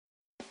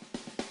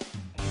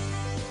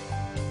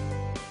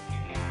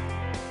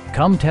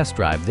Come test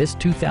drive this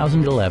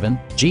 2011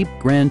 Jeep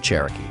Grand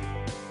Cherokee.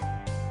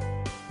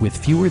 With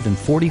fewer than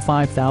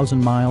 45,000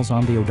 miles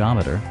on the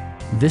odometer,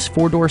 this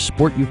four-door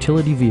sport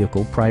utility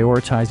vehicle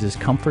prioritizes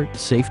comfort,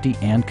 safety,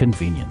 and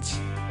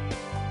convenience.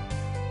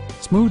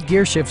 Smooth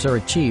gear shifts are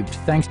achieved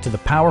thanks to the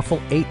powerful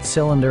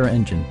 8-cylinder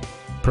engine,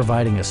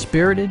 providing a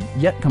spirited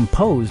yet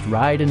composed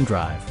ride and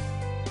drive.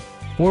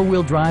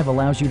 Four-wheel drive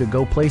allows you to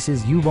go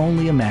places you've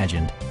only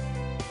imagined.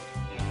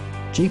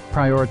 Jeep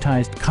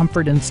prioritized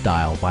comfort and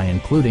style by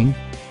including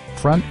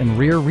front and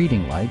rear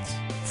reading lights,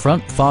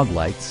 front fog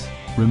lights,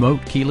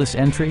 remote keyless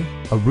entry,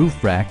 a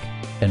roof rack,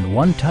 and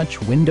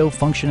one-touch window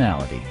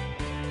functionality.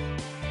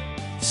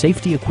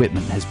 Safety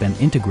equipment has been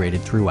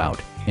integrated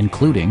throughout,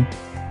 including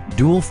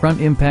dual front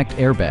impact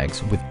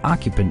airbags with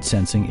occupant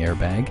sensing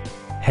airbag,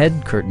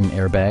 head curtain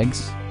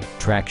airbags,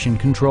 traction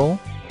control,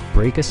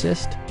 brake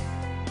assist,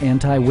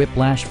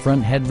 anti-whiplash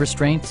front head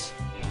restraints,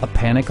 a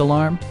panic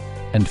alarm,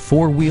 and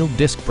four-wheel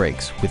disc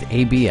brakes with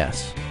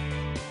ABS.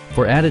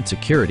 For added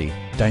security,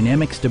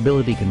 dynamic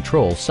stability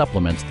control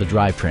supplements the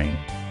drivetrain.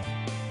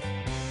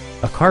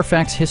 A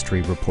Carfax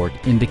history report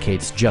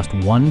indicates just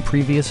one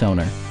previous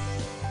owner.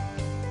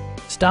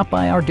 Stop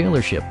by our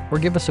dealership or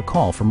give us a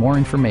call for more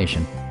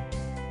information.